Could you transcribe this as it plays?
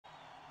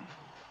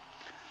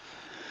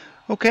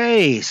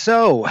Okay,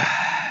 so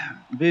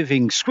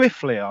moving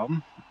swiftly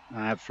on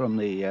from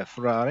the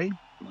Ferrari,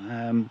 we're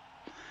going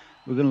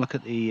to look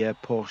at the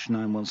Porsche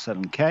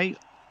 917K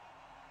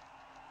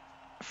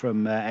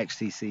from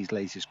XTC's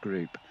latest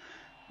group.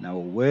 Now, a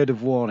word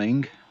of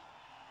warning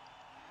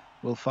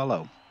will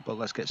follow, but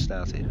let's get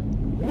started.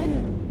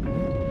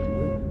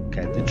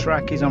 Okay, the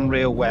track is on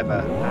real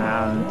weather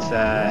and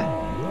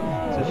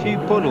there's a few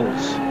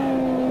puddles.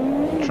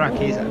 The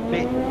track is a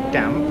bit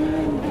damp.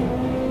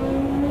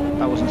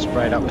 That wasn't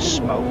sprayed out with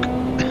smoke.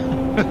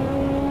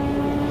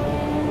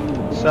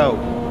 So,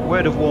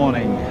 word of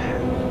warning,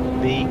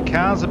 the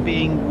cars are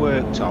being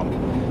worked on.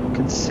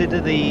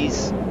 Consider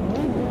these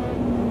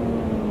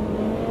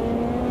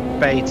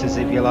betas,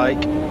 if you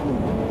like.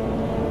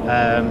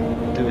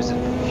 There was a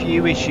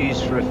few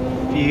issues for a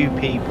few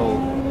people,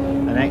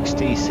 and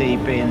XTC,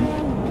 being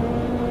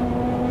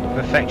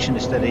the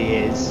perfectionist that he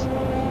is,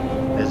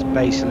 has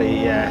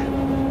basically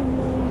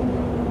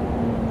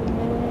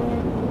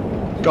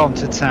gone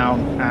to town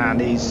and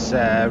he's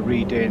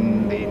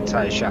redoing the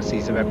entire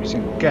chassis of every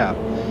single car.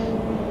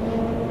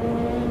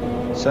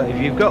 So if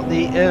you've got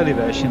the early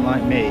version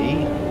like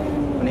me,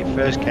 when it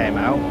first came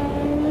out,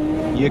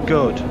 you're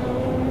good.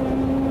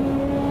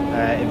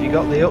 If you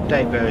got the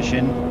update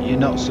version, you're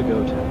not so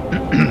good.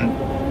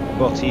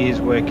 But he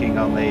is working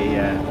on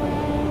the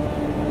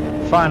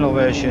final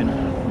version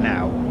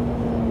now.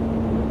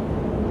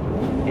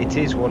 It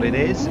is what it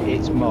is,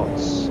 it's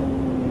mods.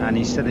 And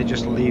instead of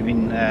just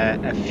leaving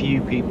a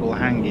few people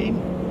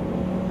hanging,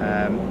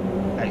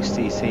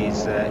 XTC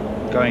is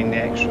going the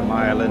extra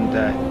mile and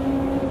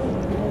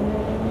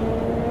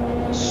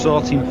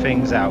sorting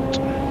things out.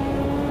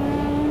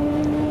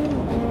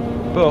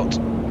 But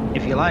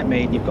if you're like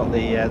me and you've got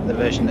the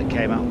version that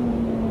came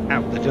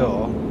out the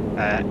door,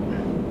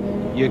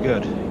 you're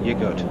good. You're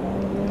good.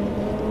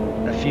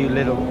 A few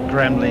little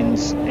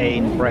gremlins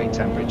in brake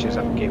temperatures,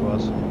 I think it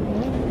was,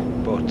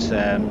 but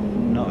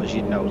not as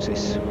you'd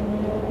notice.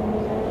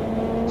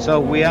 So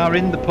we are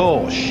in the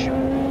Porsche,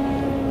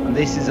 and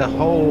this is a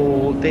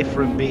whole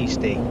different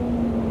beastie.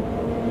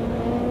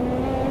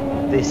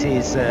 This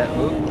is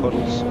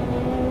puddles,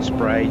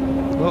 spray,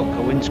 look,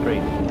 a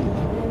windscreen.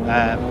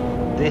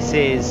 This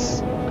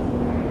is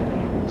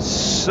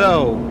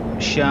so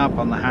sharp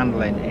on the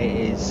handling,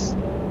 it is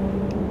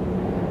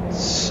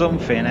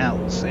something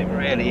else, it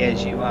really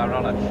is. You are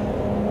on a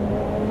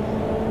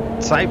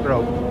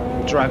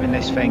tightrope driving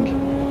this thing,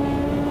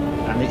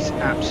 and it's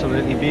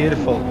absolutely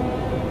beautiful.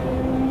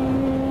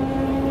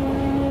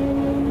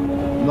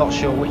 Not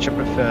sure which I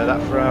prefer,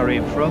 that Ferrari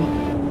in front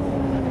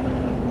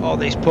or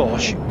this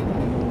Porsche.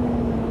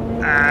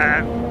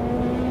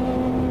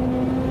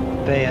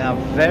 They are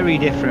very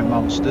different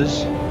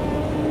monsters,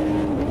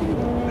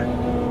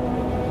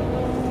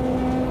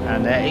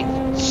 and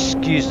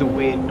excuse the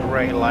weird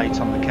grey light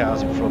on the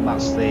cars in front.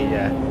 That's the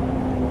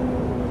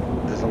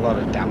there's a lot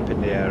of damp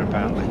in the air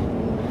apparently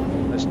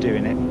that's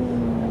doing it.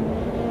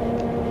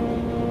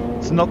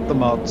 It's not the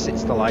mods,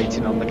 it's the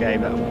lighting on the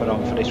game that I've put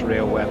on for this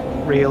real world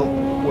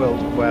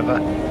weather,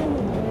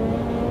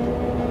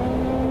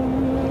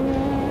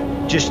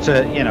 just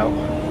to, you know,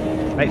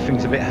 make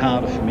things a bit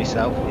harder for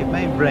myself. It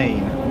may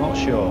rain, I'm not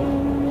sure,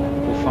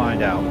 we'll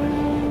find out.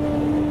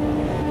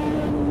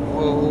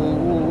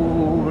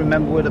 Oh,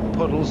 remember where the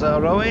puddles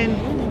are, Owen?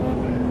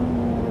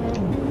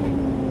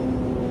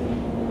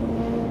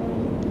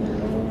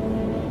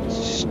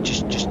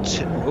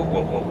 Just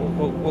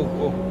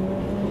whoa.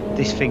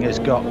 This thing has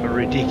got a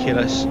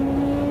ridiculous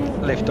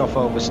lift off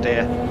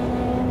oversteer.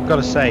 I've got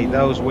to say,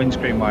 those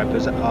windscreen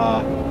wipers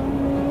are,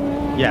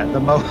 yeah, the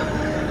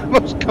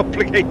most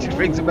complicated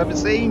things I've ever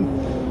seen.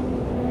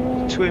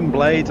 Twin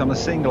blades on a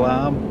single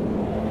arm,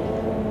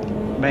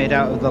 made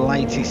out of the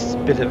lightest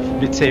bit of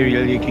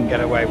material you can get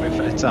away with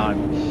at a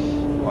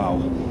time. Wow.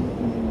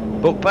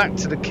 But back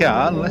to the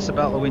car, and less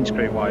about the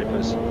windscreen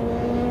wipers.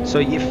 So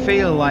you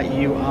feel like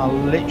you are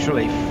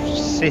literally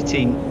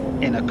sitting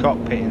in a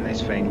cockpit in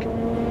this thing.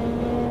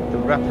 The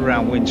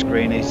wraparound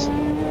windscreen is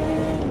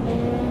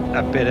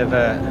a bit of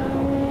a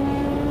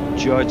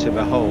joy to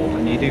behold,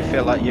 and you do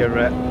feel like you're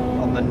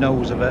on the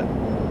nose of a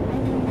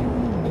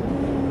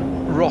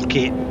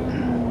rocket,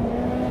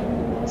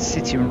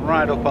 sitting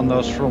right up on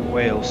those front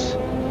wheels.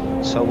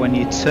 So when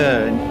you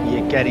turn,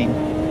 you're getting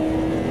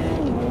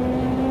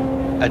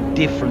a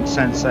different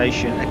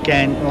sensation.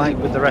 Again, like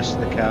with the rest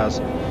of the cars,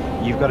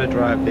 you've got to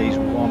drive these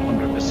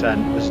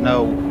 100%. There's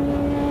no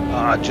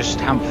just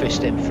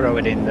ham-fist it, throw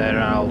it in there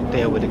and I'll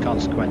deal with the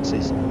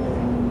consequences.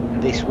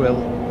 This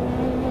will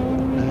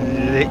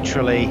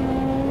literally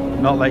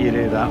not let you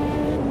do that.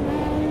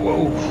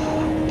 Whoa.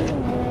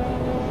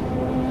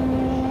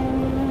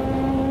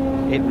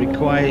 It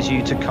requires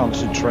you to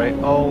concentrate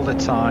all the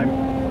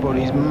time, but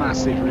is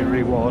massively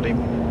rewarding.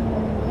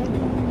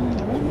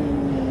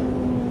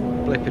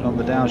 Flipping on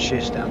the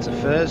downshifts down to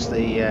first,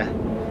 the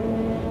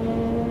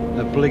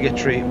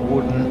obligatory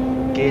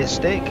wooden gear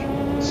stick,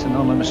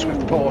 synonymous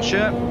with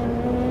Porsche.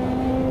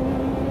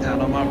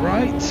 Down on my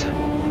right.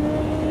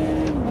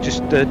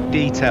 just the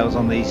details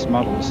on these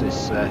models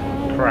is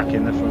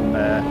cracking. They're from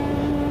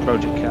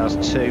Project Cars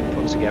 2,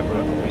 put together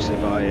obviously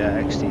by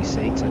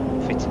XTC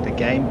to fit in the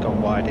game.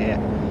 Gone wide here.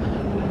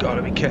 Got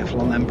to be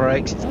careful on them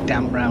brakes. It's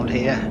damp round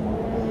here.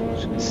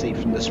 As you can see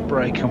from the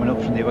spray coming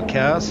up from the other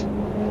cars.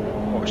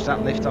 Watch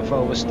that lift off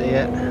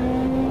oversteer.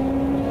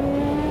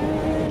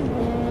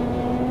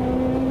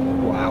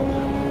 Wow,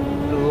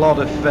 a lot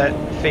of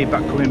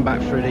feedback coming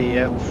back through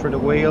the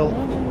wheel.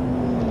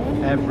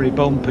 Every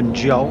bump and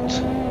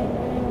jolt.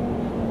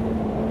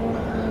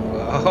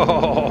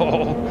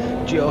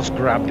 Oh, just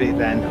grabbed it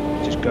then.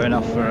 Just going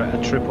off for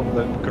a trip up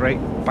the great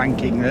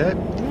banking there.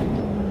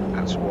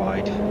 That's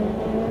wide.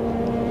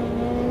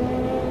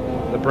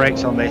 The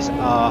brakes on this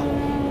are,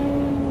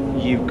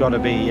 you've got to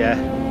be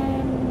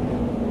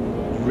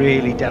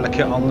really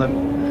delicate on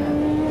them.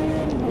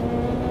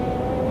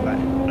 Let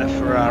the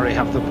Ferrari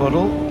have the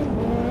puddle.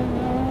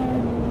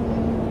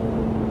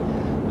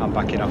 I'm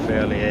backing off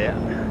early here.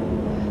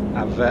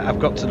 I've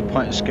got to the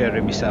point of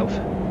scaring myself.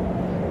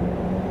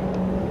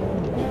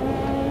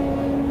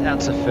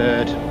 That's a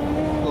third.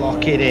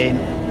 Lock it in.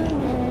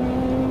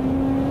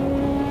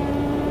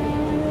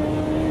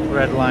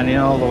 Redlining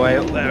all the way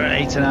up there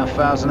at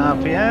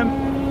 8,500 RPM.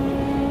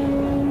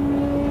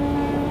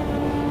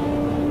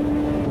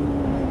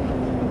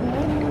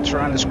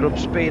 Trying to scrub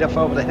speed off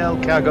over the hill.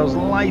 Car goes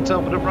light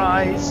over the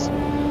rise.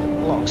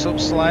 Locks up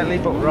slightly,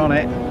 but we're on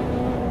it.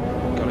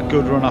 Got a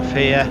good run off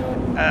here.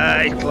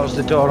 He closed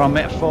the door on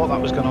me. I thought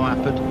that was going to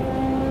happen.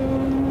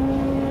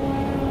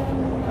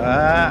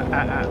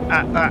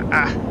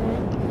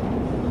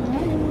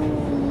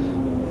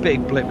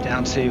 Big blip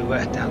down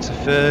to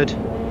third.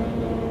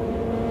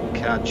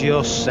 Car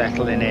just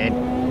settling in.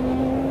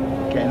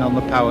 Getting on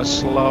the power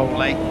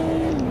slowly.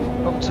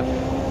 Up to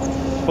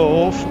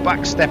fourth.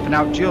 Back stepping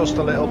out just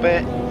a little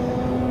bit.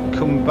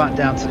 Coming back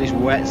down to this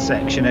wet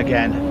section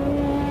again.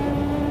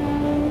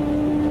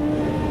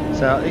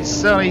 So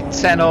it's only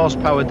 10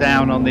 horsepower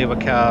down on the other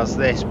cars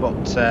this,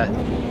 but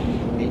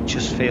it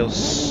just feels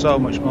so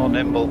much more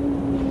nimble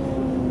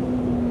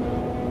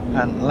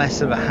and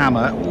less of a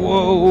hammer.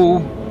 Whoa!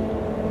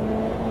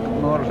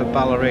 More of a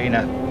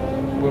ballerina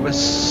with a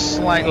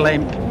slight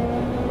limp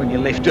when you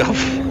lift off.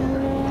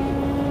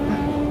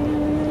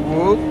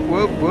 Whoop,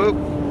 whoop, whoop.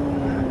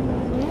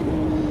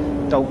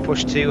 Don't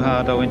push too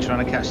hard, Owen,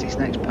 trying to catch this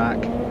next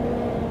pack.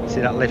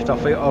 See that lift off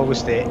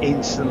oversteer,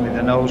 instantly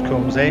the nose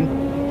comes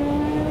in.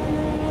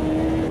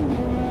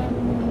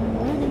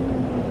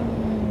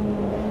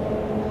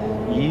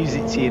 Use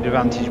it to your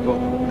advantage, but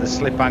the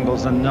slip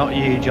angles are not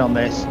huge on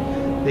this.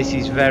 This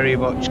is very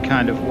much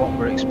kind of what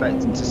we're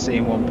expecting to see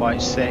in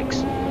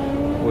 1.6,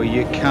 where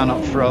you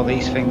cannot throw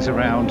these things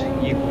around.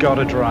 You've got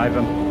to drive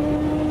them.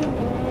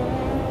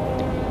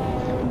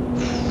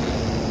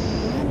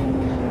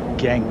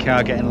 Again,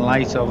 car getting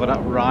light over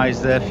that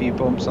rise there. A few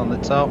bumps on the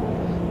top.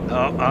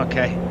 Oh,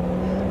 okay.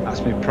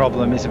 That's my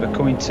problem, is if I'm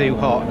coming too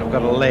hot and I've got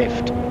to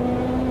lift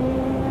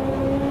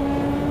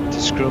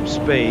to scrub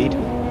speed,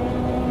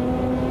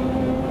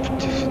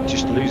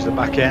 just lose the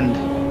back end.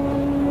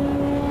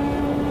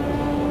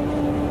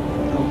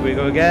 Over we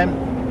go again.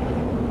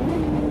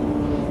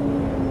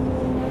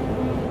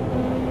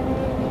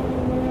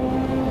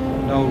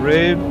 No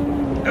room.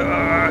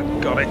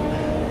 Got it.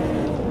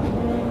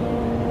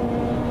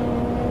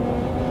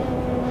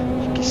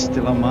 He's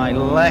still on my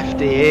left,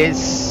 he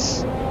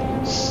is.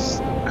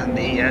 And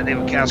the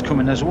other car's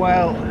coming as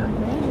well.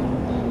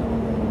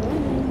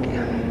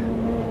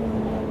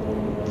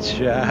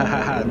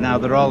 Now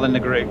they're all in the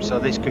group, so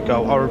this could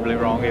go horribly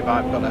wrong if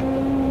I've got to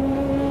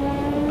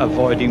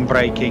avoiding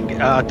braking.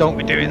 Don't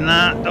be doing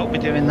that. Don't be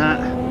doing that.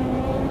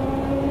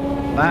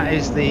 That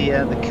is the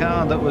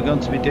car that we're going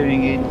to be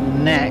doing it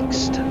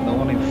next, the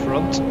one in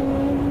front,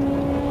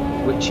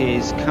 which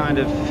is kind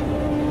of,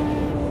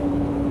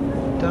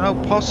 don't know,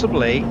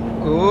 possibly.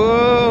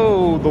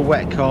 Oh, the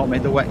wet caught me.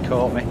 The wet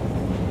caught me.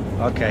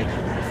 Okay,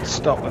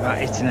 stop without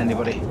hitting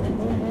anybody.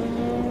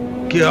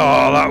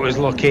 God, that was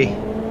lucky.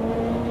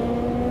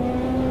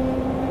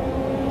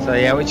 So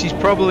yeah, which is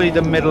probably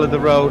the middle of the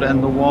road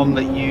and the one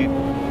that you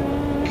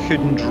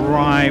couldn't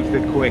drive the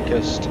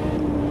quickest.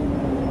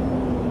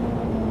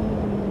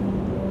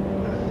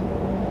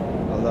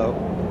 Although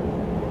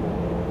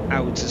I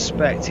would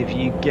suspect if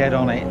you get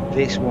on it,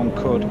 this one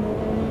could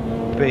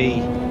be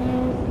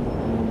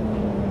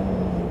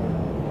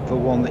the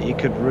one that you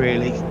could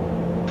really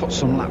put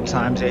some lap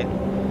times in,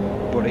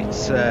 but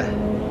it's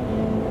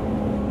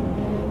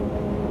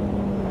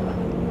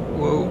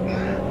whoa.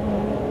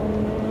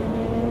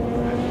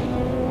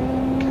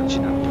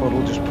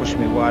 Puddle just pushed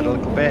me wide a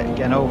little bit,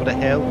 again over the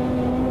hill.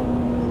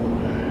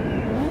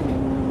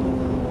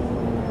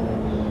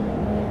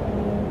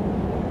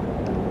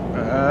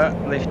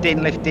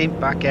 Lifting,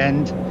 back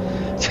end.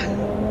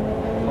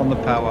 On the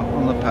power.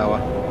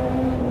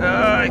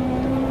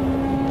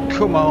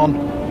 Come on.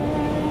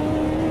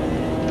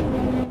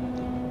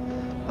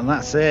 And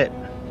that's it.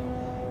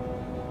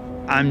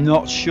 I'm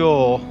not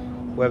sure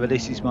whether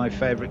this is my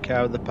favourite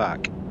car of the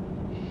pack.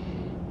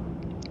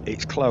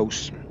 It's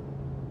close.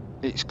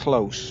 It's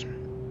close.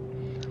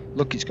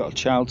 Look, it's got a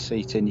child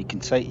seat in. You can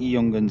take your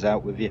young ones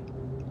out with you.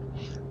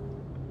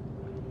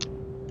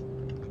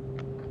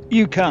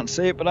 You can't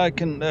see it, but I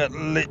can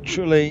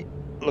literally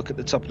look at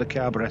the top of the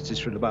carburetors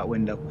through the back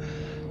window.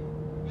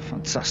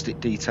 Fantastic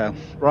detail.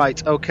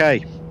 Right,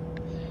 okay.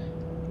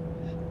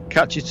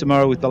 Catch you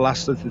tomorrow with the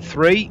last of the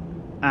 3,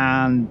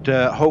 and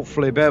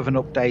hopefully a bit of an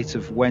update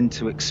of when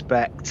to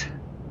expect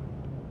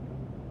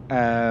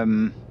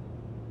final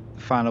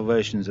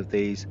versions of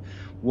these.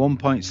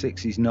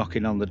 1.6 is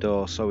knocking on the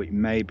door, so it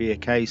may be a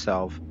case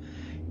of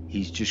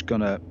he's just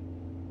gonna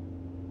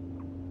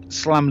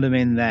slam them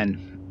in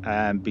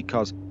then,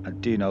 because I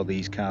do know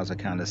these cars are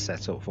kind of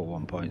set up for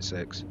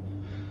 1.6.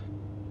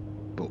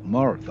 But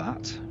more of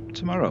that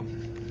tomorrow.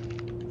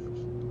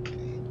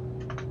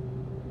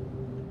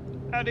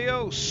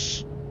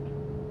 Adios.